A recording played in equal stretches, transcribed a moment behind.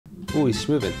Ooh, he's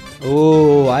smoothing.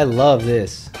 Oh, I love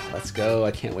this. Let's go. I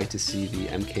can't wait to see the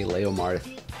MK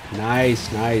Leomarth.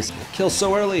 Nice, nice. Kill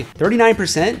so early.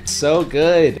 39%? So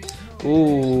good. Ooh,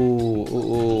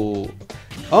 ooh, ooh.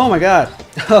 Oh my god.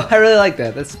 Oh, I really like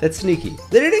that. That's sneaky.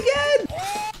 Did it again!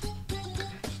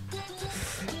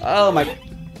 Oh my.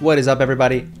 What is up,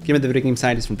 everybody? Give me the video game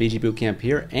scientist from BG Bootcamp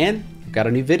here, and I've got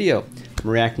a new video. I'm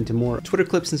reacting to more Twitter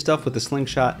clips and stuff with the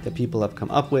Slingshot that people have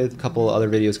come up with. A couple other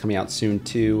videos coming out soon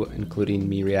too, including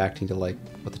me reacting to like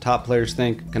what the top players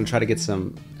think. Gonna try to get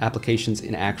some applications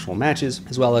in actual matches,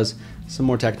 as well as some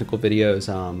more technical videos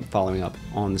following up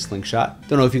on the Slingshot.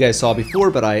 Don't know if you guys saw before,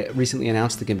 but I recently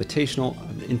announced the Invitational,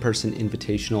 an in-person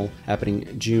invitational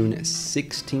happening June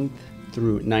 16th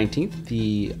through 19th.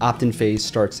 The opt-in phase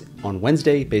starts on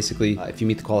Wednesday. Basically, if you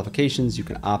meet the qualifications, you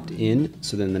can opt in.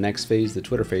 So then the next phase, the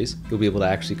Twitter phase, you'll be able to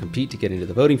actually compete to get into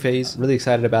the voting phase. Really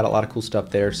excited about it, a lot of cool stuff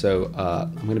there. So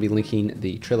I'm gonna be linking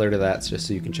the trailer to that just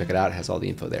so you can check it out. It has all the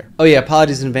info there. Oh yeah,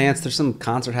 apologies in advance. There's some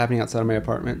concert happening outside of my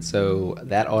apartment, so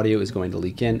that audio is going to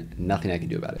leak in. Nothing I can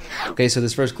do about it. Okay, so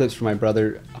this first clip's from my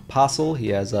brother Apostle. He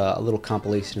has a little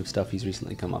compilation of stuff he's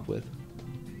recently come up with.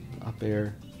 Up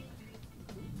air.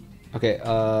 Okay,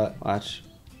 watch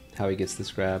how he gets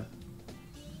this grab.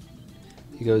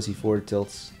 He goes, he forward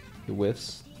tilts, he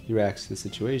whiffs, he reacts to the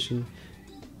situation.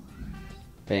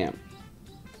 Bam.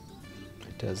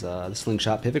 It does the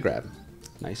slingshot pivot grab.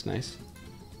 Nice, nice.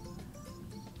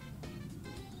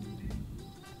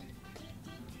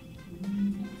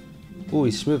 Ooh,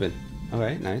 he's smoothing.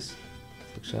 Alright, nice.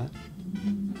 Slingshot.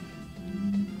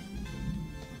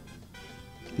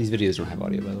 These videos don't have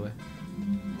audio, by the way.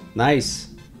 Nice.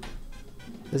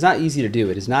 It's not easy to do.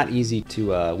 It is not easy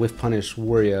to whiff punish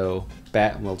Wario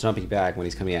while jumping back when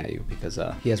he's coming at you, because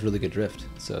he has really good drift.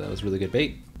 So that was really good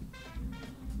bait.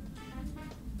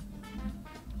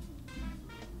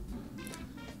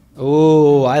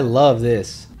 Oh, I love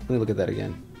this. Let me look at that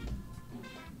again.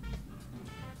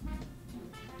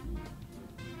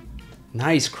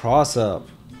 Nice cross up.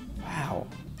 Wow.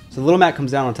 So Little Mac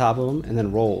comes down on top of him and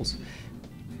then rolls.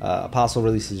 Apostle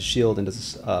releases his shield and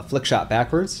does a flick shot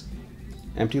backwards.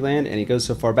 Empty land, and he goes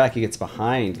so far back he gets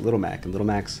behind Little Mac, and Little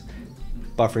Mac's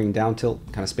buffering down tilt,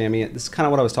 kind of spamming it. This is kind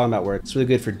of what I was talking about, where it's really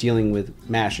good for dealing with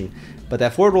mashing. But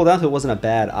that forward roll down tilt wasn't a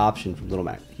bad option from Little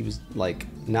Mac. He was like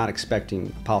not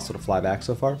expecting Apostle to fly back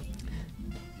so far.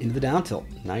 Into the down tilt.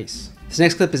 Nice. This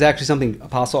next clip is actually something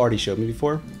Apostle already showed me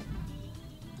before.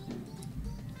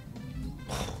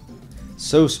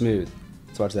 So smooth.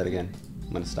 Let's watch that again.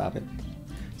 I'm gonna stop it.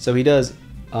 So he does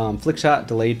flick shot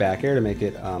delayed back air to make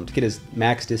it to get his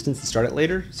max distance and start it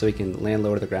later, so he can land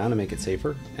lower to the ground and make it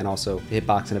safer, and also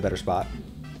hitbox in a better spot.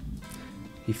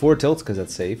 He forward tilts because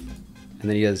that's safe, and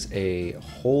then he does a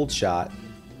hold shot,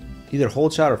 either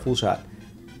hold shot or full shot,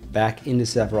 back into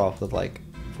Sephiroth with like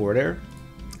forward air,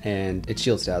 and it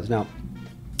shield stabs. Now,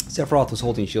 Sephiroth was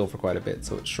holding shield for quite a bit,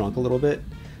 so it shrunk a little bit,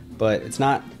 but it's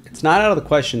not out of the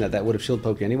question that would have shield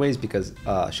poked anyways, because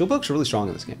shield pokes are really strong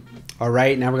in this game. All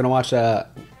right, now we're gonna watch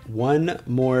one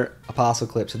more Apostle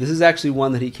clip. So this is actually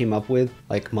one that he came up with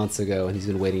like months ago, and he's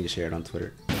been waiting to share it on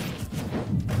Twitter.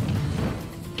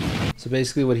 So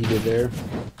basically what he did there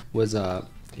was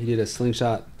he did a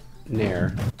slingshot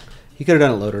nair. He could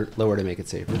have done it lower to make it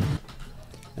safer.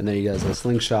 And then he does a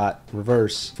slingshot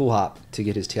reverse full hop to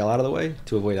get his tail out of the way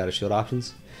to avoid out of shield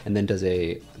options. And then does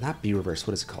a, not B reverse,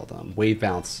 what is it called? Wave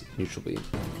bounce neutral beam.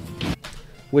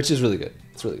 Which is really good.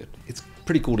 It's really good. It's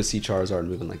pretty cool to see Charizard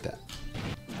moving like that.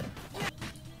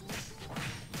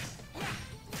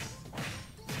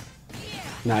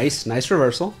 Nice, nice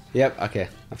reversal. Yep, okay,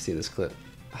 I've seen this clip.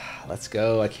 Let's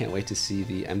go, I can't wait to see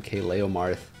the MK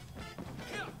Leomarth.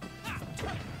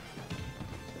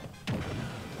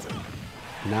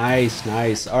 Nice,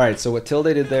 nice. All right, so what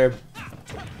Tilde did there,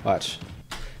 watch.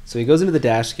 So he goes into the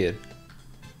dash skid,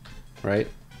 right?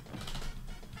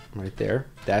 Right there,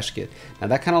 dash skid. Now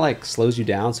that kind of like slows you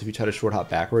down, so if you try to short hop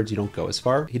backwards, you don't go as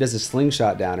far. He does a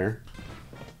slingshot downer,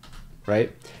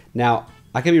 right? Now,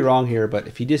 I could be wrong here, but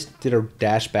if he just did a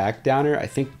dash back downer, I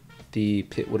think the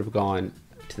pit would have gone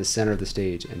to the center of the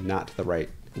stage and not to the right,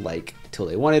 like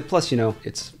Tilde wanted. Plus, you know,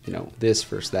 it's, you know, this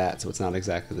versus that, so it's not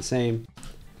exactly the same.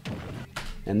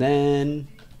 And then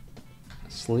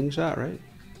slingshot, right?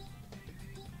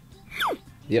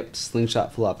 Yep,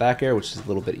 slingshot full out back air, which is a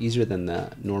little bit easier than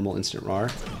the normal instant RAR.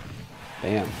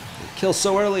 Bam. Kill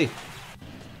so early.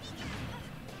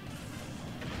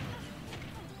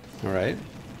 Alright.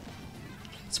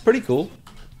 It's pretty cool.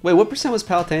 Wait, what percent was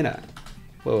Palutena?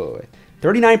 Whoa,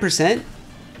 39%?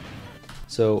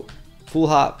 So, full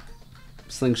hop,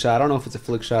 slingshot. I don't know if it's a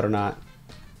flick shot or not.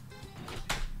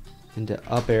 Into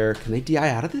up air. Can they DI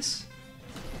out of this?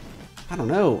 I don't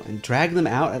know, and drag them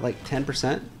out at like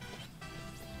 10%.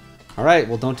 All right,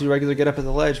 well, don't do regular get up at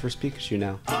the ledge versus Pikachu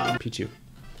now. Pichu.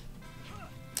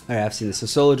 All right, I've seen this. So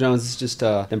Solo Jones is just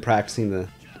them practicing the,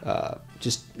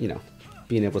 just, you know,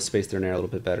 being able to space their nair a little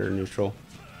bit better in neutral.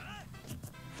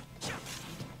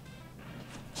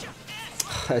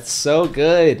 That's so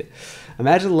good.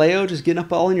 Imagine Leo just getting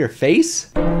up all in your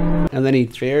face, and then he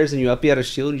fares and you up, you out of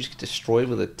shield, and you just get destroyed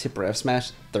with a tip or F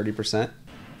smash 30%.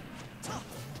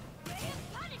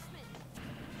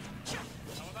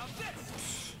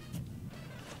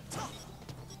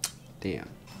 Damn.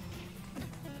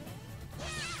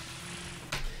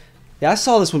 Yeah, I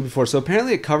saw this one before. So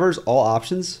apparently it covers all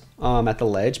options at the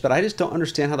ledge, but I just don't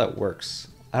understand how that works.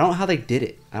 I don't know how they did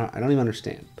it. I don't even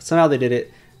understand. But somehow they did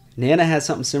it. Nana has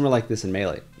something similar like this in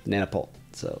Melee, Nana Pult.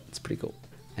 So it's pretty cool.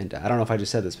 And I don't know if I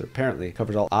just said this, but apparently it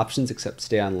covers all options except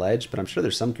stay on ledge. But I'm sure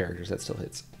there's some characters that still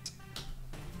hits.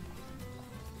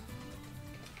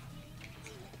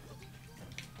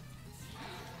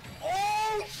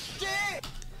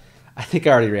 I think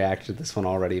I already reacted to this one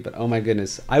already, but oh my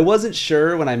goodness. I wasn't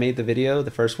sure when I made the video,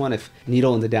 the first one, if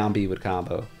Needle and the down B would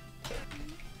combo.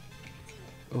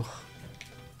 Oh,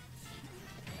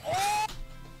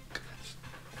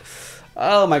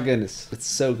 oh my goodness. It's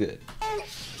so good.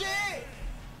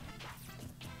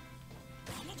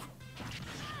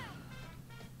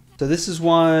 So this is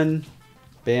one.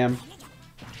 Bam.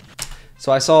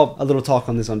 So I saw a little talk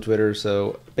on this on Twitter.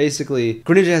 So basically,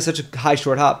 Greninja has such a high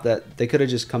short hop that they could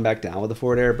have just come back down with a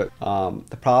forward air. But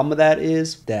the problem with that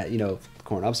is that, you know,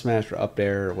 corn up smash or up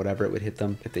air or whatever, it would hit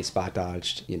them. If they spot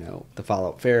dodged, you know, the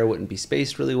follow-up fair wouldn't be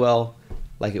spaced really well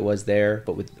like it was there.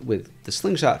 But with the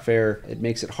slingshot fair, it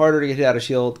makes it harder to get hit out of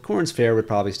shield. Corn's fair would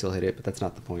probably still hit it, but that's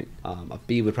not the point. A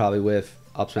B would probably whiff.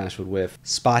 Up smash would whiff.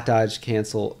 Spot dodge,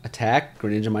 cancel, attack.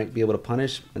 Greninja might be able to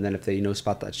punish. And then if they, you know,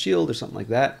 spot dodge shield or something like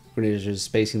that, Greninja is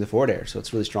spacing the forward air. So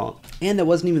it's really strong. And that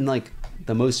wasn't even like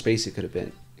the most space it could have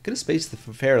been. It could have spaced the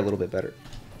fair a little bit better.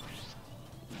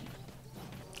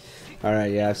 All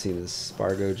right, yeah, I've seen this.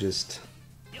 Spargo just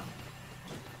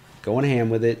going ham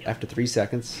with it after 3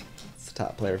 seconds. It's the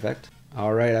top player effect.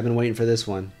 All right, I've been waiting for this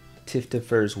one.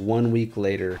 Tiftifers 1 week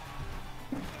later.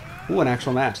 Ooh, an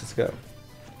actual match. Let's go.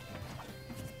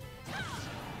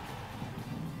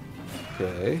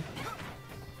 Okay.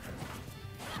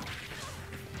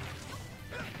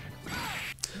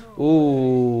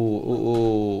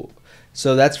 Ooh.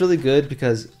 So that's really good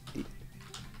because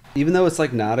even though it's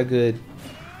like not a good,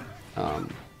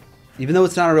 even though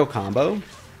it's not a real combo,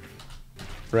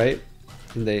 right?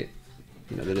 And they,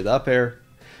 you know, they did the up air.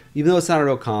 Even though it's not a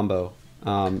real combo,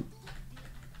 I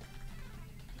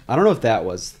don't know if that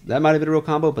might have been a real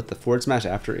combo, but the forward smash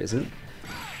after isn't.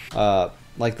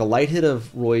 Like the light hit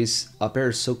of Roy's up air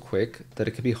is so quick that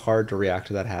it could be hard to react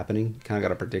to that happening. You kind of got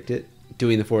to predict it.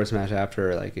 Doing the forward smash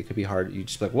after, like, it could be hard. You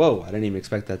just be like, whoa, I didn't even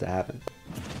expect that to happen.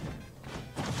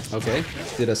 Okay,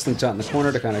 did a slingshot in the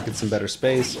corner to kind of get some better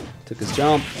space. Took his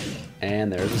jump,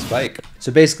 and there's a spike.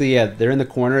 So basically, yeah, they're in the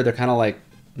corner. They're kind of like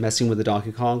messing with the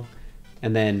Donkey Kong,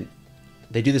 and then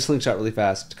they do the slingshot really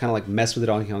fast to kind of like mess with the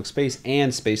Donkey Kong space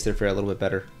and space their fair a little bit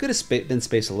better. Could have been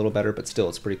spaced a little better, but still,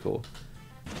 it's pretty cool.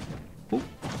 Ooh.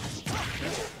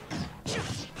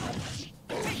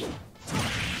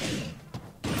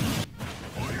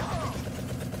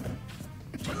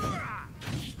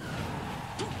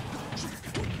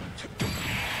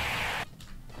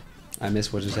 I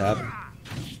missed what just happened.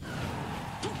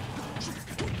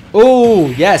 Oh,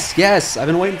 yes, yes. I've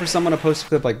been waiting for someone to post a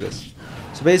clip like this.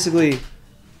 So basically,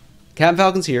 Captain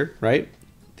Falcon's here, right?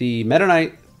 The Meta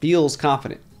Knight feels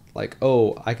confident. Like,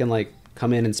 oh, I can like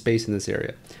come in and space in this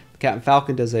area. Captain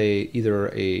Falcon does either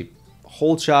a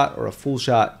hold shot or a full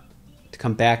shot to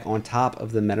come back on top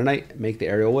of the Meta Knight, make the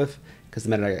aerial whiff, because the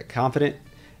Meta Knight got confident,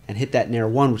 and hit that Nair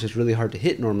 1, which is really hard to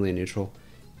hit normally in neutral,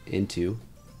 into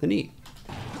the knee.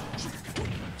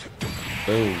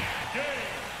 Boom.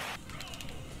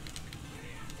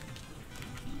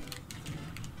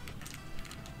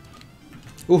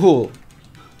 Ooh.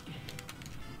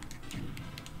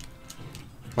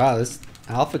 Wow, this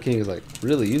Alpha King is like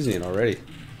really using it already.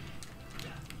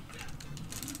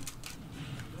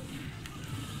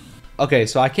 Okay,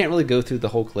 so I can't really go through the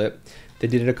whole clip. They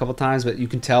did it a couple times, but you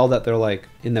can tell that they're like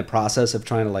in the process of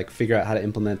trying to like figure out how to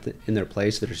implement it in their play,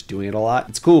 so they're just doing it a lot.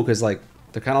 It's cool because like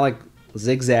they're kind of like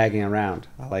zigzagging around.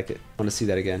 I like it. I want to see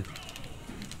that again.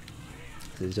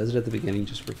 He does it at the beginning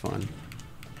just for fun.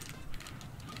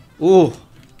 Ooh,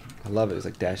 I love it. It's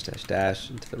like dash, dash,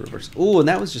 dash into the reverse. Ooh, and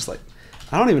that was just like,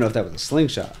 I don't even know if that was a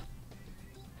slingshot.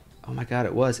 Oh my god,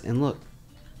 it was. And look,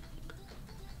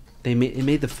 it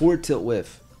made the forward tilt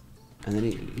whiff. And then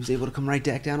he was able to come right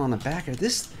back down on the back air.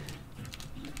 This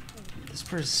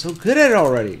person's so good at it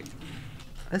already.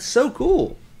 That's so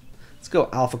cool. Let's go,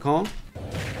 Alpha Kong.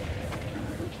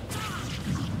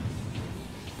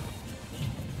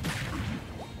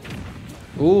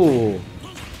 Ooh.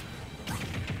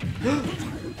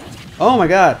 Oh my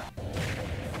god.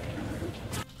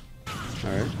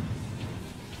 Alright.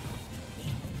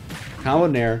 Combo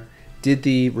Nair did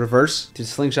the reverse to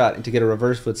Slingshot and to get a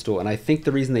reverse footstool. And I think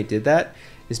the reason they did that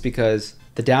is because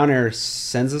the down air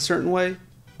sends a certain way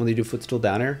when they do footstool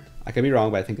down air. I could be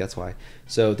wrong, but I think that's why.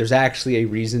 So there's actually a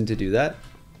reason to do that.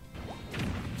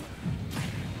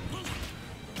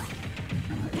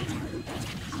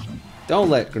 Don't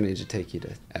let Greninja take you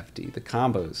to FD. The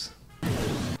combos.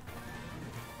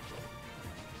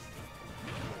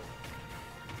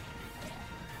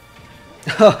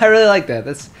 Oh, I really like that.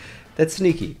 That's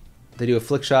sneaky. They do a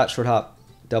flick shot, short hop,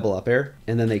 double up air,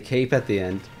 and then they cape at the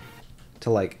end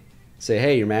to like say,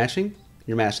 hey, you're mashing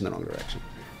the wrong direction.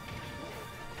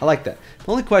 I like that.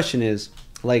 The only question is,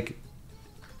 like,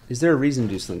 is there a reason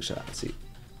to do Slingshot? Let's see.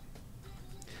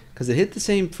 Because it hit the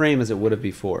same frame as it would have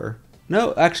before.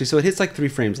 No, actually, so it hits like 3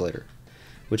 frames later,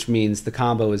 which means the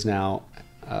combo is now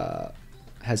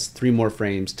has 3 more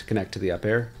frames to connect to the up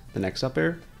air, the next up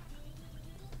air.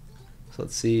 So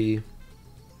let's see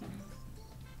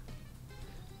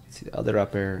the other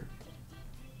up air.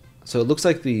 So it looks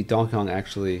like the Donkey Kong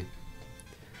actually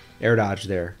air dodged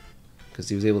there because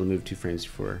he was able to move 2 frames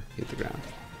before he hit the ground.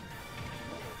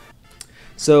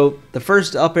 So the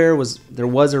first up air there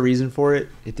was a reason for it.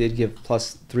 It did give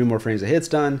plus 3 more frames of hits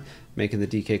done, making the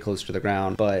DK closer to the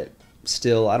ground, but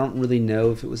still, I don't really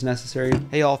know if it was necessary.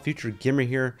 Hey all, Future Gamer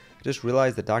here. I just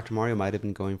realized that Dr. Mario might have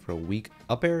been going for a weak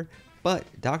up air, but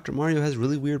Dr. Mario has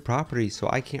really weird properties, so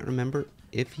I can't remember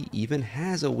if he even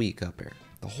has a weak up air.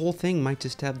 The whole thing might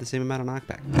just have the same amount of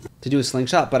knockback to do a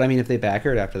Slingshot, but I mean, if they back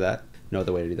aired after that, no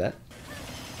other way to do that.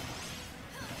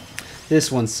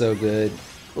 This one's so good.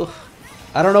 Ugh.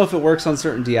 I don't know if it works on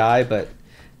certain DI, but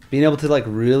being able to like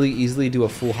really easily do a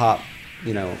full hop,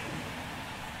 you know,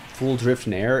 full drift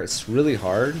in air, it's really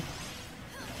hard.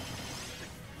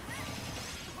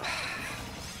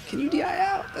 Can you DI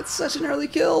out? That's such an early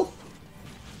kill.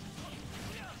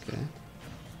 Okay.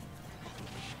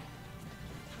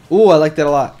 Ooh, I like that a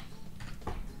lot.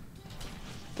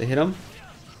 They hit him.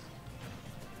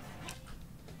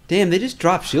 Damn, they just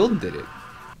dropped shield and did it.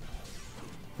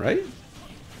 Right?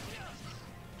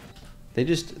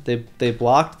 They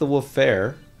blocked the wolf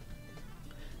fair.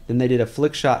 Then they did a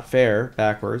flick shot fair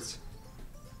backwards.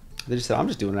 They just said, I'm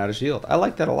just doing it out of shield. I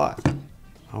like that a lot.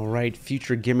 Alright,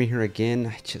 Future Gamer here again.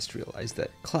 I just realized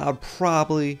that Cloud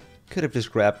probably could have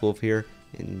just grabbed Wolf here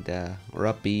and or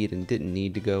up beat and didn't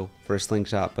need to go for a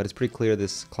Slingshot, but it's pretty clear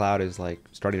this Cloud is like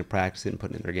starting to practice it and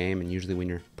putting it in their game, and usually when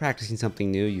you're practicing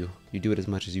something new, you do it as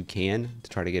much as you can to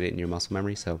try to get it in your muscle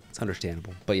memory, so it's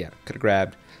understandable. But yeah, could have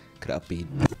grabbed, could have up beat.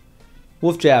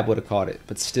 Wolf jab would have caught it,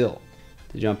 but still.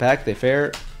 They jump back, they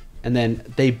fair, and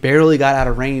then they barely got out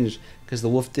of range because the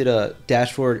Wolf did a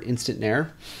dash forward instant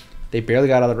nair. They barely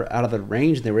got out of the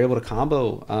range, and they were able to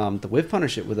combo the whiff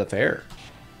punish it with a fair.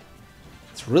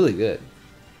 It's really good.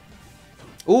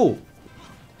 Ooh.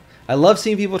 I love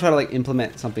seeing people try to like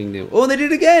implement something new. Oh, and they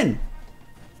did it again!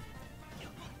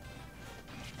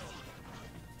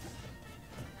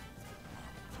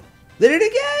 They did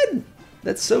it again!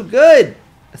 That's so good!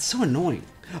 That's so annoying.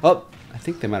 Oh, I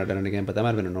think they might have done it again, but that might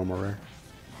have been a normal rare.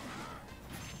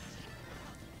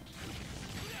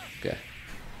 Okay.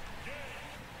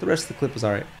 The rest of the clip was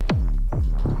alright.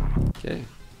 Okay,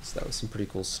 so that was some pretty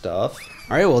cool stuff.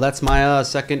 Alright, well that's my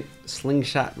second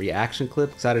Slingshot reaction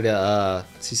clip. Excited to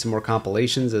see some more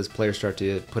compilations as players start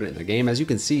to put it in their game. As you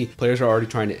can see, players are already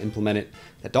trying to implement it.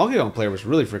 That Donkey Kong player was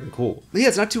really freaking cool. But yeah,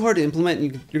 it's not too hard to implement.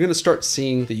 You're going to start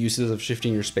seeing the uses of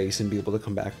shifting your space and be able to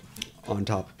come back on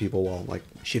top of people while like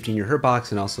shifting your hurt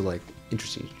box, and also like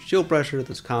interesting shield pressure,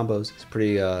 those combos. It's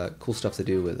pretty cool stuff to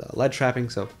do with lead trapping,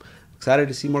 so excited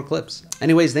to see more clips.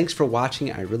 Anyways, thanks for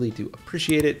watching. I really do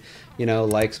appreciate it. You know,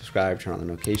 like, subscribe, turn on the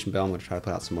notification bell. I'm going to try to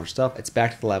put out some more stuff. It's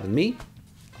Back to the Lab with me.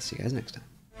 I'll see you guys next time.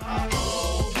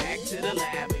 Back to the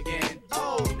lab again.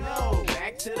 Oh no,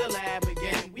 back to the lab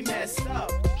again. We messed up.